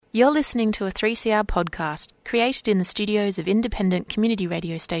You're listening to a 3CR podcast created in the studios of independent community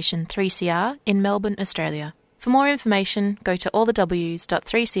radio station 3CR in Melbourne, Australia. For more information, go to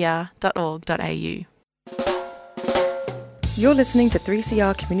allthews.3cr.org.au. You're listening to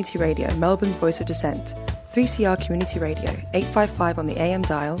 3CR Community Radio, Melbourne's voice of dissent. 3CR Community Radio, 855 on the AM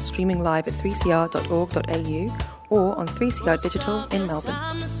dial, streaming live at 3cr.org.au or on 3CR Digital in Melbourne.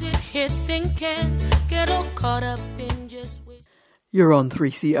 You're on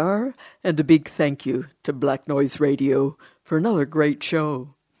 3CR, and a big thank you to Black Noise Radio for another great show.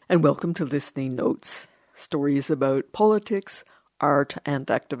 And welcome to Listening Notes, stories about politics, art and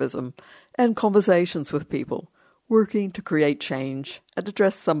activism, and conversations with people working to create change and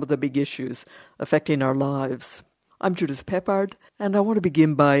address some of the big issues affecting our lives. I'm Judith Peppard, and I want to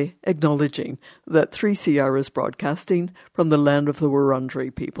begin by acknowledging that 3CR is broadcasting from the land of the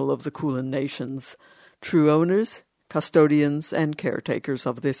Wurundjeri people of the Kulin Nations, true owners, custodians and caretakers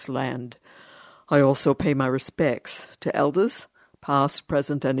of this land. I also pay my respects to elders, past,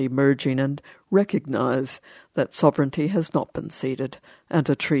 present and emerging, and recognise that sovereignty has not been ceded and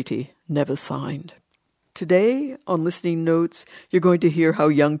a treaty never signed. Today, on Listening Notes, you're going to hear how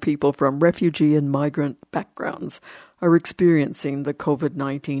young people from refugee and migrant backgrounds are experiencing the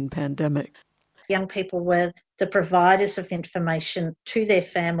COVID-19 pandemic. Young people were the providers of information to their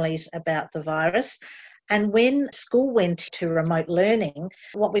families about the virus. And when school went to remote learning,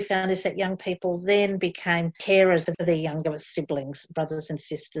 what we found is that young people then became carers of their younger siblings, brothers and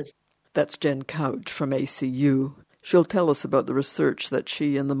sisters. That's Jen Couch from ACU. She'll tell us about the research that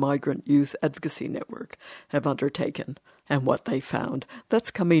she and the Migrant Youth Advocacy Network have undertaken and what they found. That's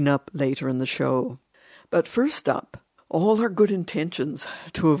coming up later in the show. But first up, all our good intentions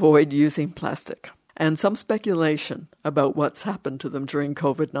to avoid using plastic and some speculation about what's happened to them during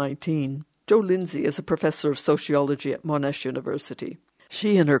COVID-19. Jo Lindsay is a professor of sociology at Monash University.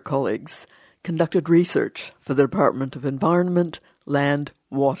 She and her colleagues conducted research for the Department of Environment, Land,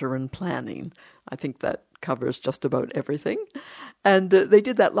 Water and Planning. I think that covers just about everything. And they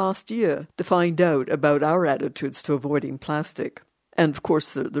did that last year to find out about our attitudes to avoiding plastic. And of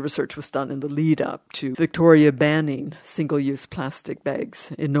course, the research was done in the lead up to Victoria banning single-use plastic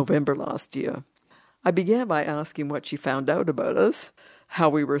bags in November last year. I began by asking what she found out about us, how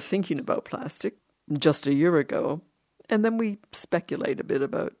we were thinking about plastic just a year ago, and then we speculate a bit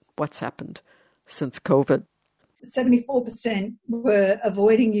about what's happened since COVID. 74% were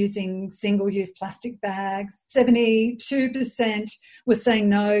avoiding using single-use plastic bags. 72% were saying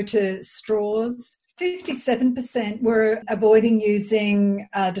no to straws. 57% were avoiding using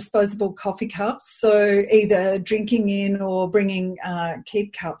disposable coffee cups, so either drinking in or bringing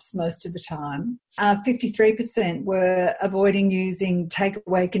keep cups most of the time. 53% were avoiding using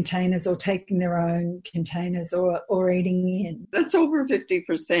takeaway containers or taking their own containers or eating in. That's over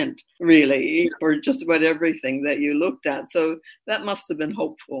 50%, really, for just about everything that you looked at. So that must have been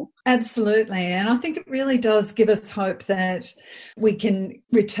hopeful. Absolutely. And I think it really does give us hope that we can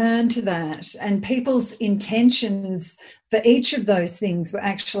return to that. And people's intentions for each of those things were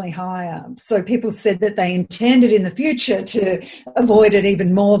actually higher. So people said that they intended in the future to avoid it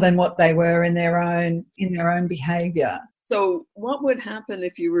even more than what they were in their own behaviour. So what would happen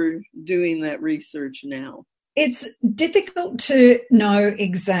if you were doing that research now? It's difficult to know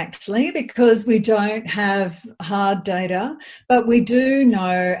exactly because we don't have hard data, but we do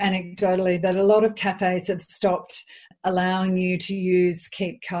know anecdotally that a lot of cafes have stopped allowing you to use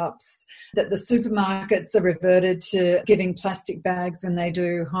keep cups, that the supermarkets are reverted to giving plastic bags when they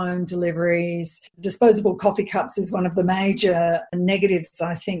do home deliveries. Disposable coffee cups is one of the major negatives,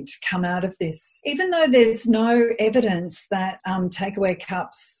 I think, to come out of this. Even though there's no evidence that takeaway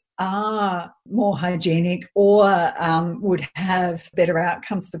cups are more hygienic or would have better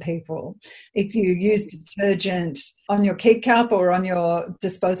outcomes for people. If you use detergent on your keep cup or on your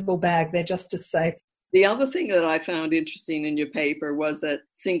disposable bag, they're just as safe. The other thing that I found interesting in your paper was that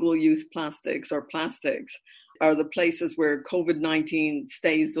single-use plastics are the places where COVID-19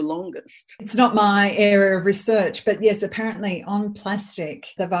 stays the longest. It's not my area of research, but yes, apparently on plastic,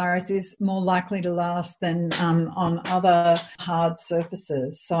 the virus is more likely to last than on other hard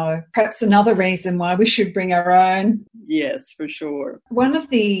surfaces. So perhaps another reason why we should bring our own. Yes, for sure. One of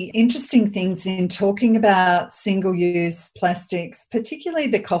the interesting things in talking about single-use plastics, particularly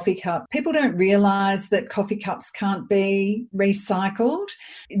the coffee cup, people don't realise that coffee cups can't be recycled.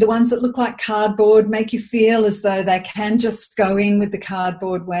 The ones that look like cardboard make you feel as though they can just go in with the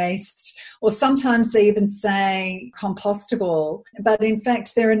cardboard waste, or sometimes they even say compostable. But in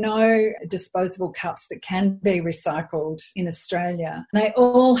fact, there are no disposable cups that can be recycled in Australia. They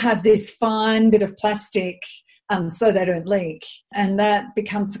all have this fine bit of plastic so they don't leak. And that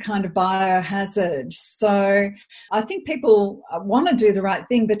becomes a kind of biohazard. So I think people want to do the right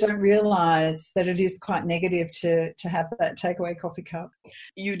thing but don't realise that it is quite negative to have that takeaway coffee cup.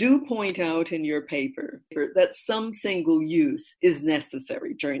 You do point out in your paper that some single use is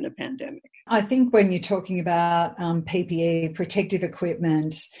necessary during a pandemic. I think when you're talking about PPE, protective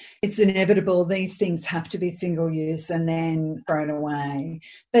equipment, it's inevitable these things have to be single use and then thrown away.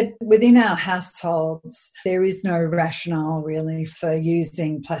 But within our households, there is no rationale really for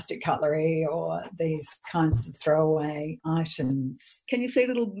using plastic cutlery or these kinds of throwaway items. Can you say a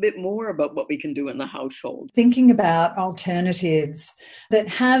little bit more about what we can do in the household? Thinking about alternatives that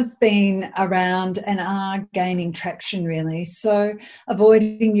have been around and are gaining traction really. So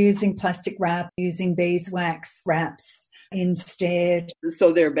avoiding using plastic wrap, using beeswax wraps instead.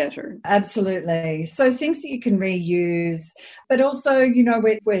 So they're better. Absolutely. So things that you can reuse, but also,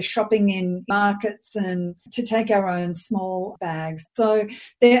 we're shopping in markets and to take our own small bags. So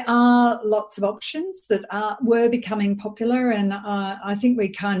there are lots of options that were becoming popular, and I think we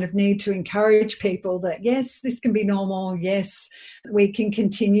kind of need to encourage people that, yes, this can be normal. Yes, we can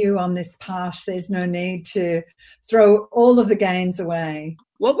continue on this path. There's no need to throw all of the gains away.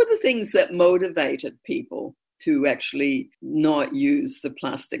 What were the things that motivated people to actually not use the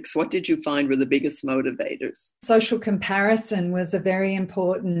plastics? What did you find were the biggest motivators? Social comparison was a very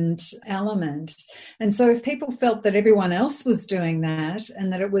important element. And so if people felt that everyone else was doing that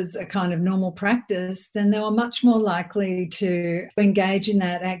and that it was a kind of normal practice, then they were much more likely to engage in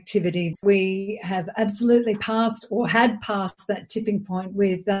that activity. We have absolutely passed or had passed that tipping point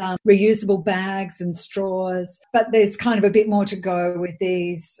with reusable bags and straws, but there's kind of a bit more to go with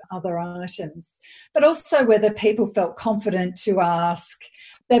these other items. But also whether people felt confident to ask.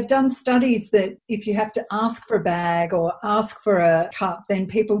 They've done studies that if you have to ask for a bag or ask for a cup, then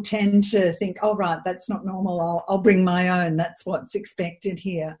people tend to think, oh, right, that's not normal. I'll bring my own. That's what's expected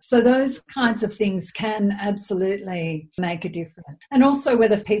here. So those kinds of things can absolutely make a difference. And also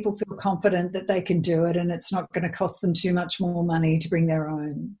whether people feel confident that they can do it and it's not going to cost them too much more money to bring their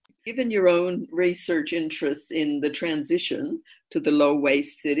own. Given your own research interests in the transition to the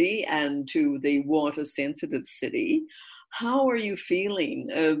low-waste city and to the water-sensitive city, how are you feeling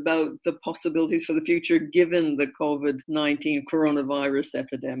about the possibilities for the future given the COVID-19 coronavirus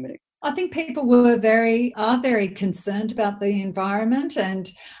epidemic? I think people are very concerned about the environment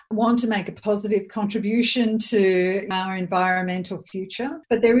and want to make a positive contribution to our environmental future.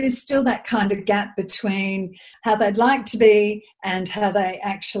 But there is still that kind of gap between how they'd like to be and how they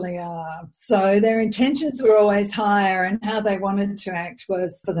actually are. So their intentions were always higher and how they wanted to act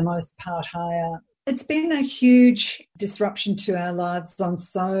was for the most part higher. It's been a huge disruption to our lives on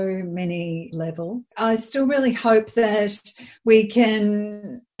so many levels. I still really hope that we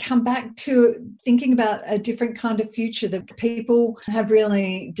can come back to thinking about a different kind of future, that people have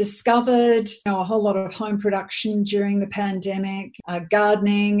really discovered a whole lot of home production during the pandemic,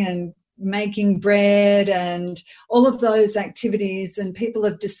 gardening and making bread and all of those activities, and people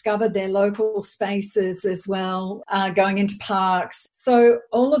have discovered their local spaces as well, going into parks. So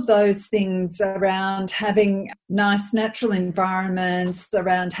all of those things around having nice natural environments,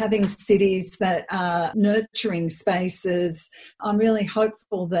 around having cities that are nurturing spaces, I'm really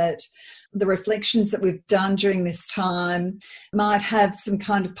hopeful that the reflections that we've done during this time might have some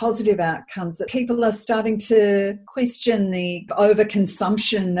kind of positive outcomes, that people are starting to question the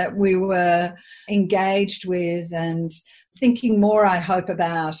overconsumption that we were engaged with and thinking more, I hope,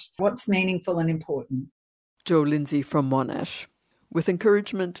 about what's meaningful and important. Jo Lindsay from Monash, with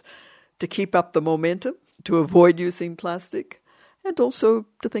encouragement to keep up the momentum, to avoid using plastic, and also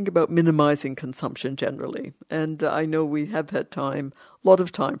to think about minimizing consumption generally. And I know we have had a lot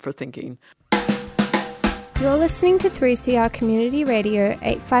of time for thinking. You're listening to 3CR Community Radio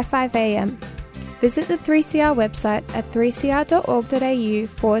 855 AM. Visit the 3CR website at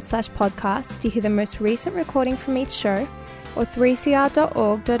 3cr.org.au/podcast to hear the most recent recording from each show, or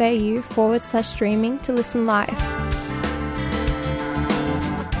 3cr.org.au/streaming to listen live.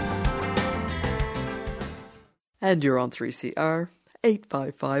 And you're on 3CR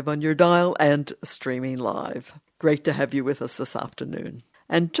 855 on your dial and streaming live. Great to have you with us this afternoon.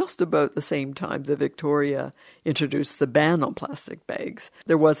 And just about the same time that Victoria introduced the ban on plastic bags,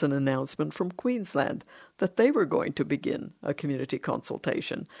 there was an announcement from Queensland that they were going to begin a community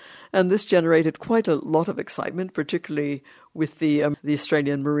consultation. And this generated quite a lot of excitement, particularly with the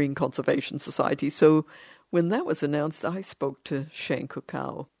Australian Marine Conservation Society. So when that was announced, I spoke to Shane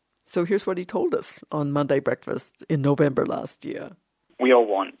Kukau. So here's what he told us on Monday Breakfast in November last year. We all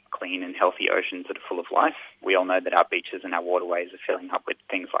want clean and healthy oceans that are full of life. We all know that our beaches and our waterways are filling up with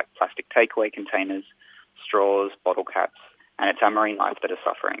things like plastic takeaway containers, straws, bottle caps, and it's our marine life that are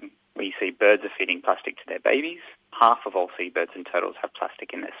suffering. We see birds are feeding plastic to their babies. Half of all seabirds and turtles have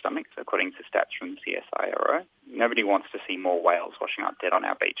plastic in their stomachs, according to stats from CSIRO. Nobody wants to see more whales washing up dead on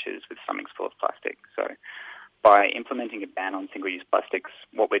our beaches with stomachs full of plastic. So by implementing a ban on single-use plastics,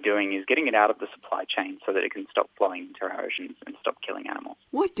 what we're doing is getting it out of the supply chain so that it can stop flowing into our oceans and stop killing animals.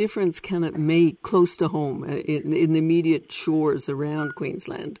 What difference can it make close to home, in the immediate shores around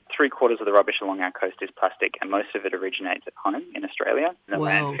Queensland? 3/4 of the rubbish along our coast is plastic, and most of it originates at home in Australia, the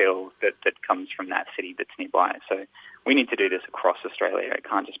landfill that comes from that city that's nearby. So we need to do this across Australia. It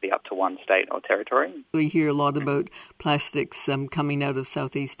can't just be up to one state or territory. We hear a lot about plastics coming out of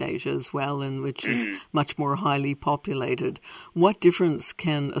Southeast Asia as well, and which is much more highly populated. What difference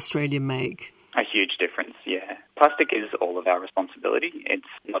can Australia make? A huge difference, yeah. Plastic is all of our responsibility. It's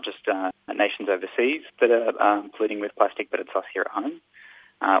not just nations overseas that are polluting with plastic, but it's us here at home.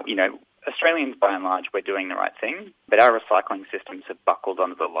 Australians, by and large, we're doing the right thing, but our recycling systems have buckled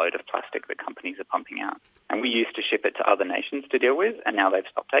under the load of plastic that companies are pumping out. And we used to ship it to other nations to deal with, and now they've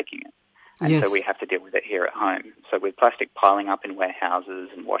stopped taking it. And so we have to deal with it here at home. So with plastic piling up in warehouses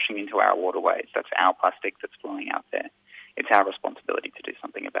and washing into our waterways, that's our plastic that's flowing out there. It's our responsibility to do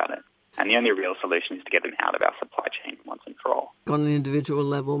something about it. And the only real solution is to get them out of our supply chain once and for all. On an individual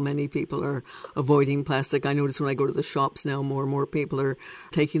level, many people are avoiding plastic. I notice when I go to the shops now, more and more people are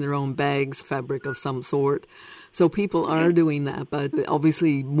taking their own bags, fabric of some sort. So people are doing that, but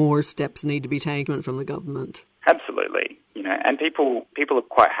obviously more steps need to be taken from the government. Absolutely. And people are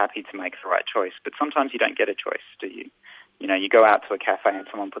quite happy to make the right choice, but sometimes you don't get a choice, do you? You go out to a cafe and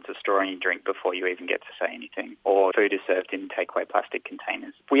someone puts a straw in your drink before you even get to say anything, or food is served in takeaway plastic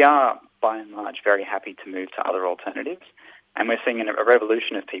containers. We are, by and large, very happy to move to other alternatives, and we're seeing a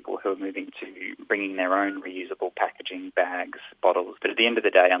revolution of people who are moving to bringing their own reusable packaging, bags, bottles. But at the end of the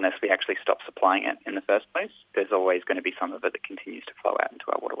day, unless we actually stop supplying it in the first place, there's always going to be some of it that continues to flow out into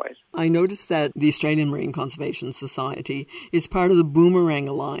our waterways. I noticed that the Australian Marine Conservation Society is part of the Boomerang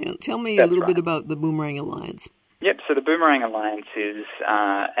Alliance. Tell me a little bit about the Boomerang Alliance. Yep, so the Boomerang Alliance is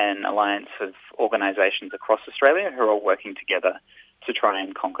an alliance of organisations across Australia who are all working together to try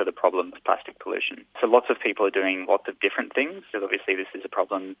and conquer the problem of plastic pollution. So lots of people are doing lots of different things. So obviously this is a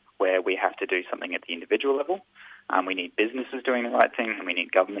problem where we have to do something at the individual level. We need businesses doing the right thing, and we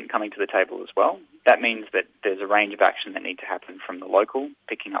need government coming to the table as well. That means that there's a range of action that need to happen from the local,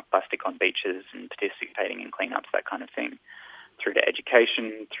 picking up plastic on beaches and participating in cleanups, that kind of thing, through to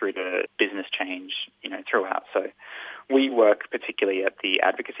education, through to business change, throughout. So we work particularly at the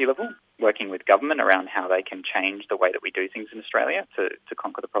advocacy level, working with government around how they can change the way that we do things in Australia to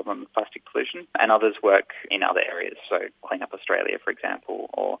conquer the problem of plastic pollution. And others work in other areas, so Clean Up Australia, for example,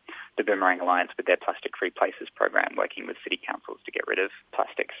 or the Boomerang Alliance with their Plastic Free Places program, working with city councils to get rid of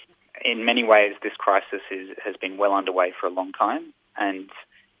plastics. In many ways, this crisis has been well underway for a long time, and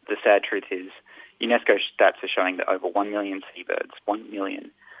the sad truth is UNESCO stats are showing that over 1 million seabirds, 1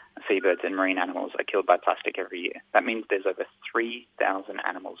 million seabirds and marine animals are killed by plastic every year. That means there's over 3,000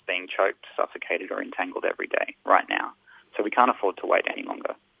 animals being choked, suffocated or entangled every day right now. So we can't afford to wait any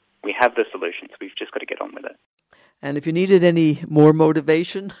longer. We have the solutions. We've just got to get on with it. And if you needed any more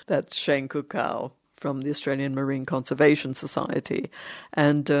motivation, that's Shane Kukau from the Australian Marine Conservation Society.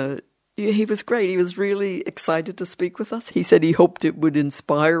 And he was great. He was really excited to speak with us. He said he hoped it would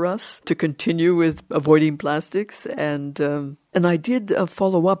inspire us to continue with avoiding plastics. And I did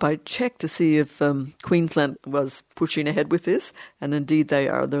follow up. I checked to see if Queensland was pushing ahead with this. And indeed they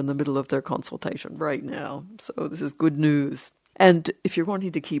are. They're in the middle of their consultation right now. So this is good news. And if you're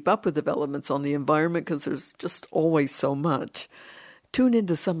wanting to keep up with developments on the environment, because there's just always so much, tune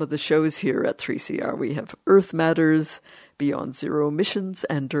into some of the shows here at 3CR. We have Earth Matters, Beyond Zero Emissions,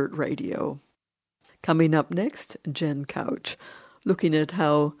 and Dirt Radio. Coming up next, Jen Couch, looking at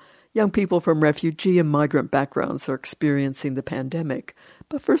how young people from refugee and migrant backgrounds are experiencing the pandemic.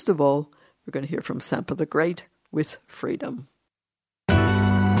 But first of all, we're going to hear from Sampa the Great with Freedom.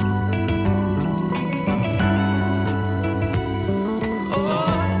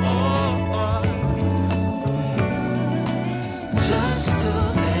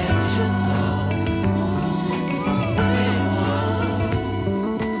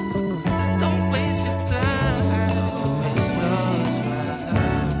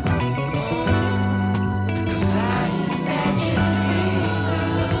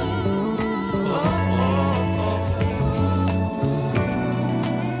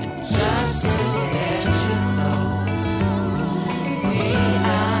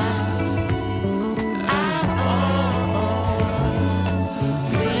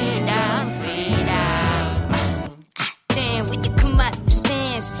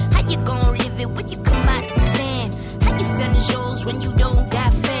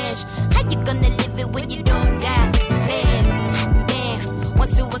 gonna live it when you don't got man. Damn,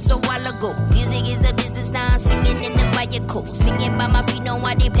 once it was a while ago. Music is a business now, I'm singing in the vehicle. Singing by my feet, know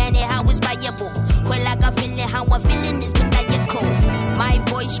why they plan it, how it's viable. Well, like I feel it, how I'm feeling is maniacal. My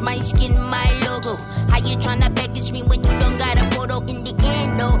voice, my skin, my logo. How you tryna package me when you don't got a photo? In the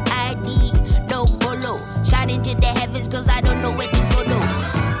end, no ID, no polo. Shot into the heavens cause I don't know where to go though.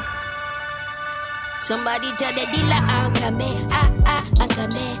 Somebody tell the dealer I'm coming, I'm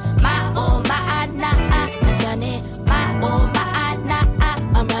coming. My oh, my I'm stunning. My oh, my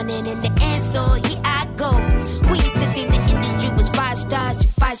I'm running in the end, so here I go. We used to think the industry was 5 stars to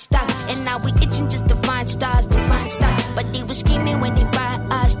 5 stars, and now we itching just to find stars, to find stars. But they were scheming when they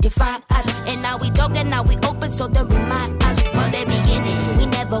find us, to find us. And now we talking, now we open, so don't remind us. From the beginning, we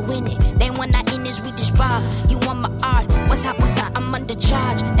never win it. They want our in we just raw. You want my art, what's up, I'm under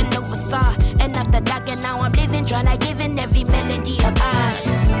charge and overthought. And after that, and now I'm living, trying to give in every melody of ours.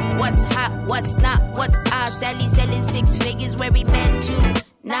 What's hot, what's not, what's ours? Sally selling 6 figures where we meant to.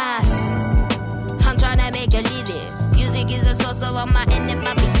 Nice. I'm trying to make a living. Music is a source of all my end and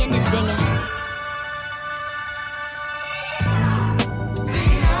my beginning singing.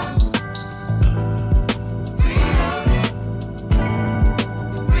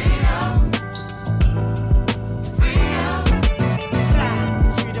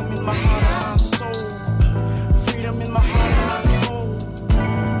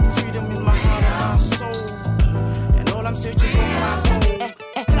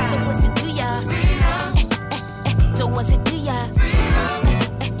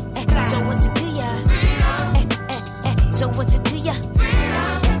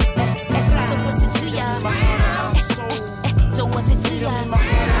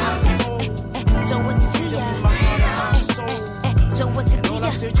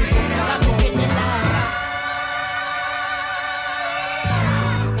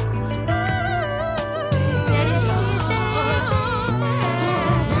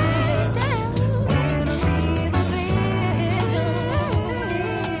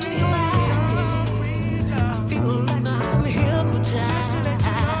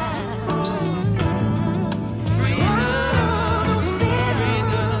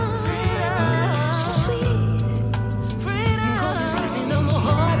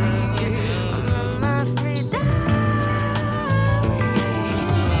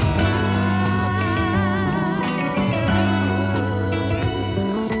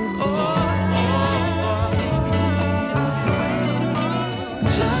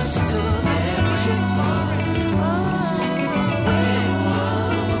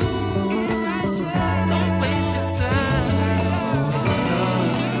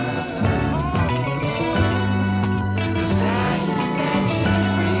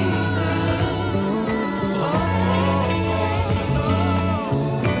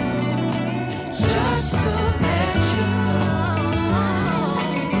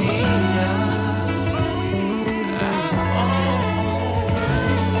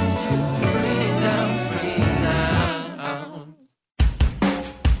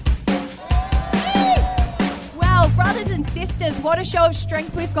 What a show of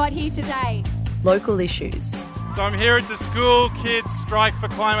strength we've got here today. Local issues. So I'm here at the School Kids Strike for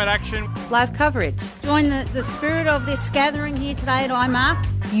Climate Action. Live coverage. Join the spirit of this gathering here today at IMAR.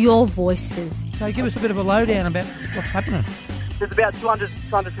 Your voices. So give us a bit of a lowdown about what's happening. There's about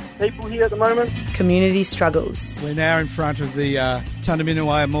 250 people here at the moment. Community struggles. We're now in front of the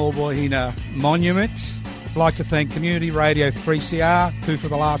Tundaminawaya Maulbohina Monument. I'd like to thank Community Radio 3CR, who for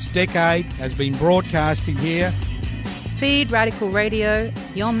the last decade has been broadcasting here. Feed Radical Radio.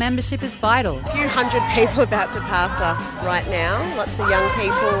 Your membership is vital. A few hundred people about to pass us right now. Lots of young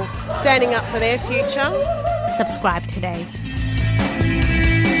people standing up for their future. Subscribe today.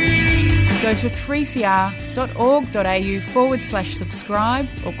 Go to 3cr.org.au/subscribe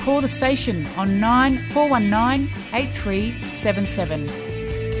or call the station on 9419 8377.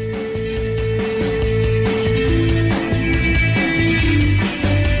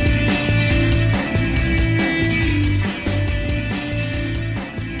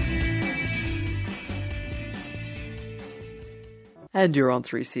 And you're on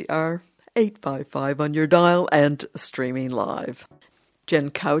 3CR, 855 on your dial and streaming live.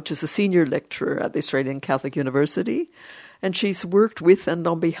 Jen Couch is a senior lecturer at the Australian Catholic University, and she's worked with and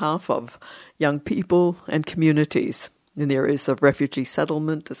on behalf of young people and communities in the areas of refugee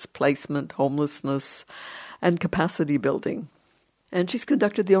settlement, displacement, homelessness, and capacity building. And she's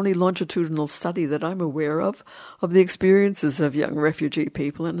conducted the only longitudinal study that I'm aware of the experiences of young refugee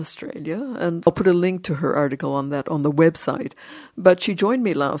people in Australia. And I'll put a link to her article on that on the website. But she joined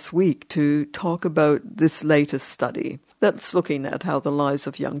me last week to talk about this latest study that's looking at how the lives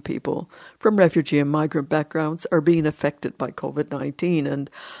of young people from refugee and migrant backgrounds are being affected by COVID-19. And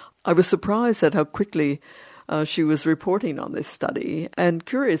I was surprised at how quickly she was reporting on this study and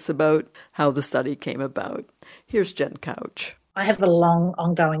curious about how the study came about. Here's Jen Couch. I have a long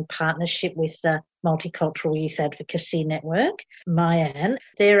ongoing partnership with the Multicultural Youth Advocacy Network, MYAN.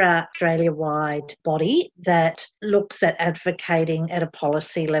 They're an Australia-wide body that looks at advocating at a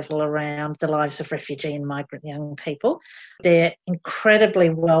policy level around the lives of refugee and migrant young people. They're incredibly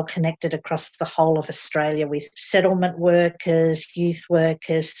well connected across the whole of Australia with settlement workers, youth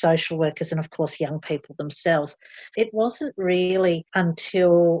workers, social workers, and of course young people themselves. It wasn't really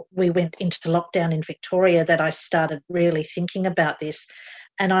until we went into lockdown in Victoria that I started really thinking about this.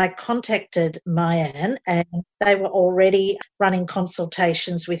 And I contacted MYAN, and they were already running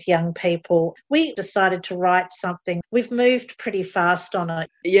consultations with young people. We decided to write something. We've moved pretty fast on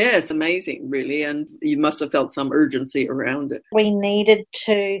it. Yeah, it's amazing, really, and you must have felt some urgency around it. We needed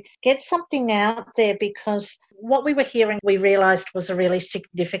to get something out there because what we were hearing, we realised, was a really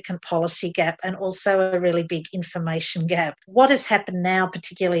significant policy gap and also a really big information gap. What has happened now,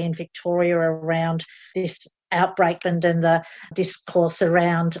 particularly in Victoria, around this outbreak and the discourse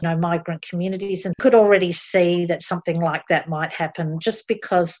around migrant communities, and could already see that something like that might happen just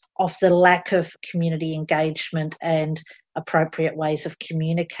because of the lack of community engagement and appropriate ways of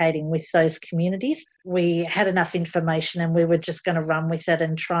communicating with those communities. We had enough information and we were just going to run with it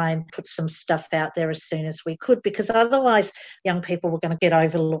and try and put some stuff out there as soon as we could, because otherwise young people were going to get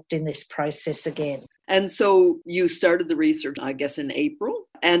overlooked in this process again. And so you started the research, I guess, in April.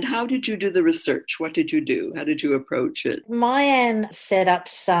 And how did you do the research? What did you do? How did you approach it? MYAN set up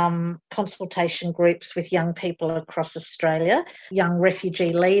some consultation groups with young people across Australia. Young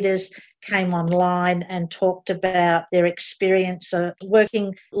refugee leaders came online and talked about their experience of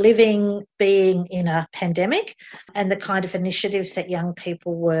working, living, being in a pandemic, and the kind of initiatives that young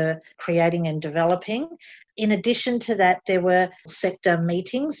people were creating and developing. In addition to that, there were sector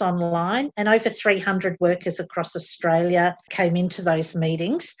meetings online, and over 300 workers across Australia came into those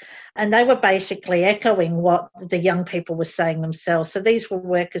meetings, and they were basically echoing what the young people were saying themselves. So these were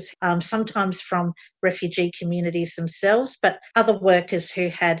workers sometimes from refugee communities themselves, but other workers who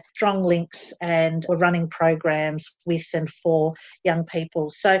had strong links and were running programs with and for young people.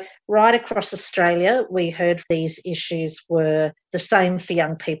 So right across Australia, we heard these issues were the same for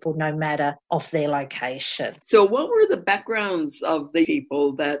young people no matter of their location. So what were the backgrounds of the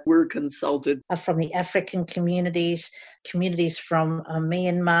people that were consulted? From the African communities from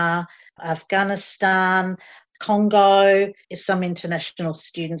Myanmar, Afghanistan, Congo, some international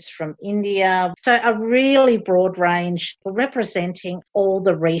students from India. So a really broad range representing all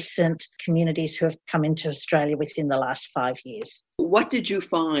the recent communities who have come into Australia within the last 5 years. What did you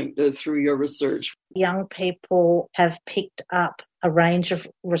find through your research? Young people have picked up a range of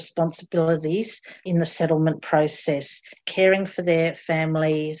responsibilities in the settlement process, caring for their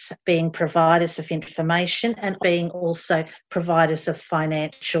families, being providers of information, and being also providers of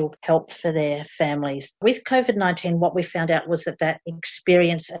financial help for their families. With COVID-19, what we found out was that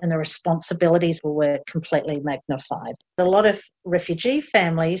experience and the responsibilities were completely magnified. A lot of refugee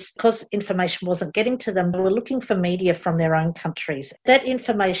families, because information wasn't getting to them, were looking for media from their own countries. That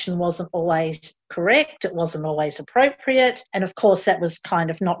information wasn't always correct, it wasn't always appropriate, and of course that was kind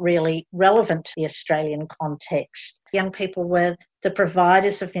of not really relevant to the Australian context. Young people were the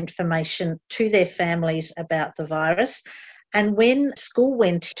providers of information to their families about the virus. And when school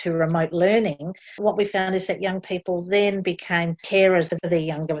went to remote learning, what we found is that young people then became carers of their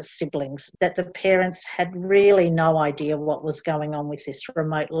younger siblings, that the parents had really no idea what was going on with this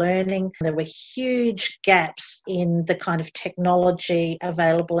remote learning. There were huge gaps in the kind of technology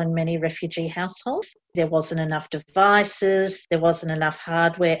available in many refugee households. There wasn't enough devices, there wasn't enough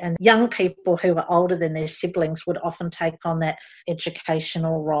hardware, and young people who were older than their siblings would often take on that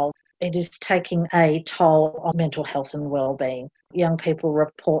educational role. It is taking a toll on mental health and well-being. Young people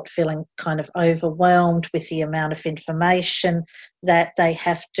report feeling kind of overwhelmed with the amount of information that they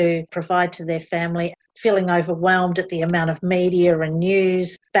have to provide to their family, feeling overwhelmed at the amount of media and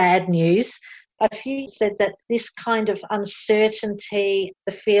news, bad news. A few said that this kind of uncertainty,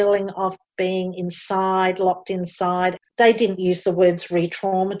 the feeling of being inside, locked inside, they didn't use the words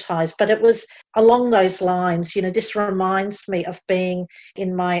re-traumatised, but it was along those lines. You know, this reminds me of being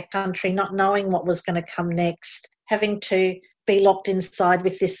in my country, not knowing what was going to come next, having to be locked inside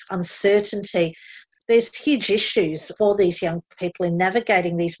with this uncertainty. there's huge issues for these young people in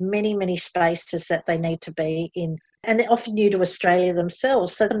navigating these many, many spaces that they need to be in. And they're often new to Australia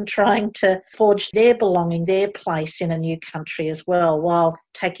themselves, so them trying to forge their belonging, their place in a new country as well, while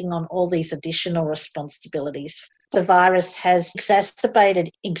taking on all these additional responsibilities. The virus has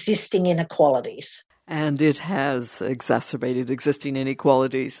exacerbated existing inequalities. And it has exacerbated existing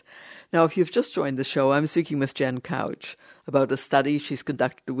inequalities. Now, if you've just joined the show, I'm speaking with Jen Couch about a study she's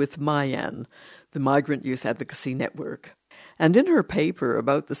conducted with MyAN, the Migrant Youth Advocacy Network. And in her paper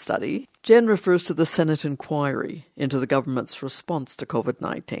about the study, Jen refers to the Senate inquiry into the government's response to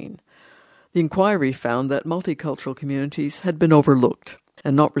COVID-19. The inquiry found that multicultural communities had been overlooked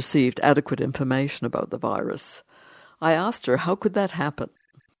and not received adequate information about the virus. I asked her, how could that happen?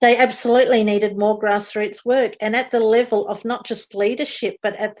 They absolutely needed more grassroots work, and at the level of not just leadership,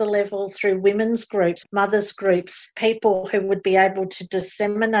 but at the level through women's groups, mothers' groups, people who would be able to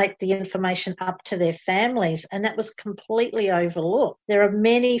disseminate the information up to their families, and that was completely overlooked. There are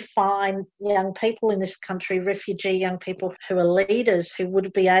many fine young people in this country, refugee young people who are leaders, who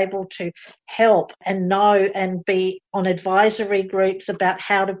would be able to help and know and be on advisory groups about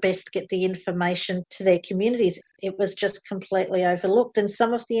how to best get the information to their communities. It was just completely overlooked, and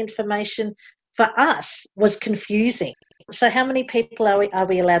some of the information for us was confusing. So how many people are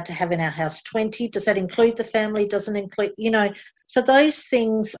we allowed to have in our house? 20? Does that include the family? Doesn't include, so those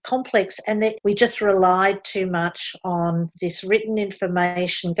things are complex, and that we just relied too much on this written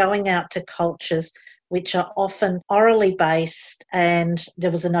information going out to cultures which are often orally based, and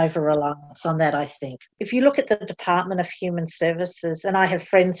there was an over-reliance on that, I think. If you look at the Department of Human Services, and I have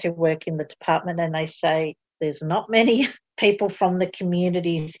friends who work in the department, and they say there's not many people from the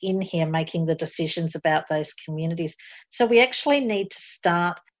communities in here making the decisions about those communities. So we actually need to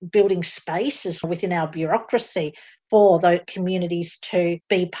start building spaces within our bureaucracy for those communities to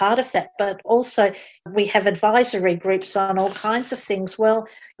be part of that. But also we have advisory groups on all kinds of things. Well,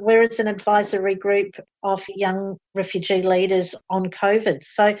 where is an advisory group of young refugee leaders on COVID?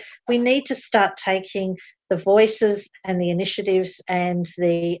 So we need to start taking the voices and the initiatives and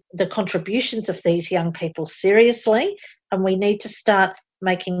the contributions of these young people seriously, and we need to start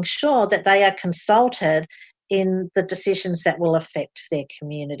making sure that they are consulted in the decisions that will affect their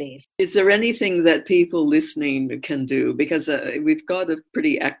communities. Is there anything that people listening can do? Because we've got a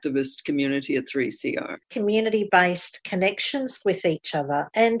pretty activist community at 3CR. Community-based connections with each other,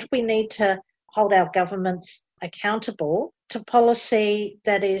 and we need to hold our governments accountable to policy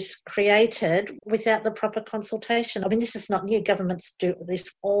that is created without the proper consultation. I mean, this is not new. Governments do this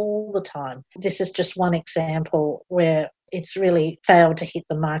all the time. This is just one example where it's really failed to hit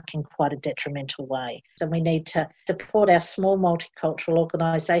the mark in quite a detrimental way. So we need to support our small multicultural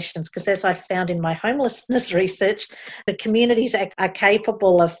organisations, because as I found in my homelessness research, the communities are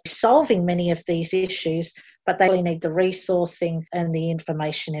capable of solving many of these issues, but they really need the resourcing and the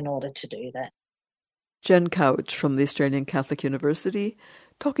information in order to do that. Jen Couch from the Australian Catholic University,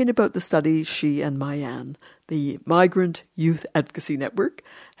 talking about the study she and MyAN, the Migrant Youth Advocacy Network,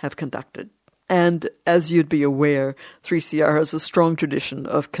 have conducted. And as you'd be aware, 3CR has a strong tradition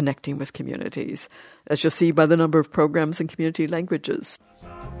of connecting with communities, as you'll see by the number of programs in community languages.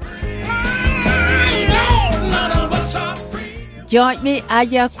 Join me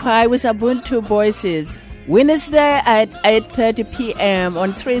Aya Kwai with Ubuntu Voices, Wednesday at 8:30 p.m.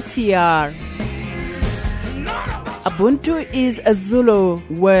 on 3CR. Ubuntu is a Zulu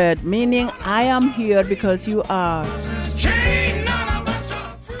word meaning I am here because you are.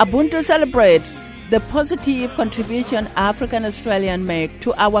 Ubuntu celebrates the positive contribution African Australians make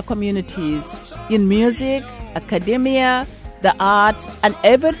to our communities in music, academia, the arts, and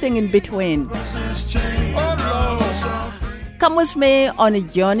everything in between. Come with me on a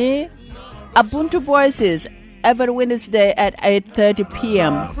journey. Ubuntu Voices every Wednesday at 8:30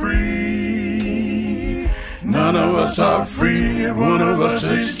 p.m. None of us are free, one of us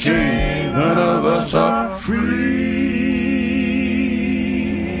is chained, none of us are free.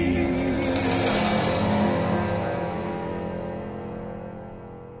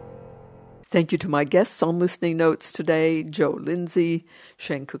 Thank you to my guests on Listening Notes today, Joe Lindsay,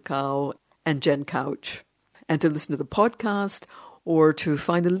 Shane Kukau, and Jen Couch. And to listen to the podcast or to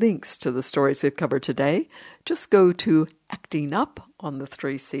find the links to the stories we've covered today, just go to Acting Up on the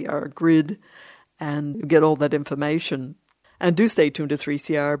 3CR grid and get all that information. And do stay tuned to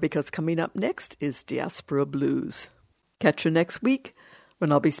 3CR, because coming up next is Diaspora Blues. Catch you next week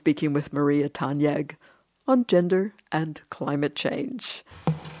when I'll be speaking with Maria Tanyag on gender and climate change.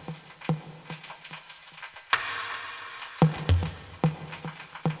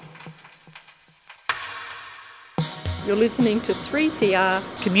 You're listening to 3CR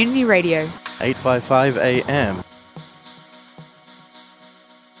Community Radio. 855 AM.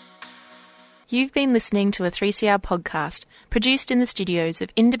 You've been listening to a 3CR podcast produced in the studios of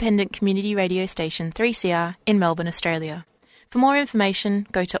independent community radio station 3CR in Melbourne, Australia. For more information,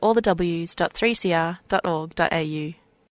 go to allthews.3cr.org.au.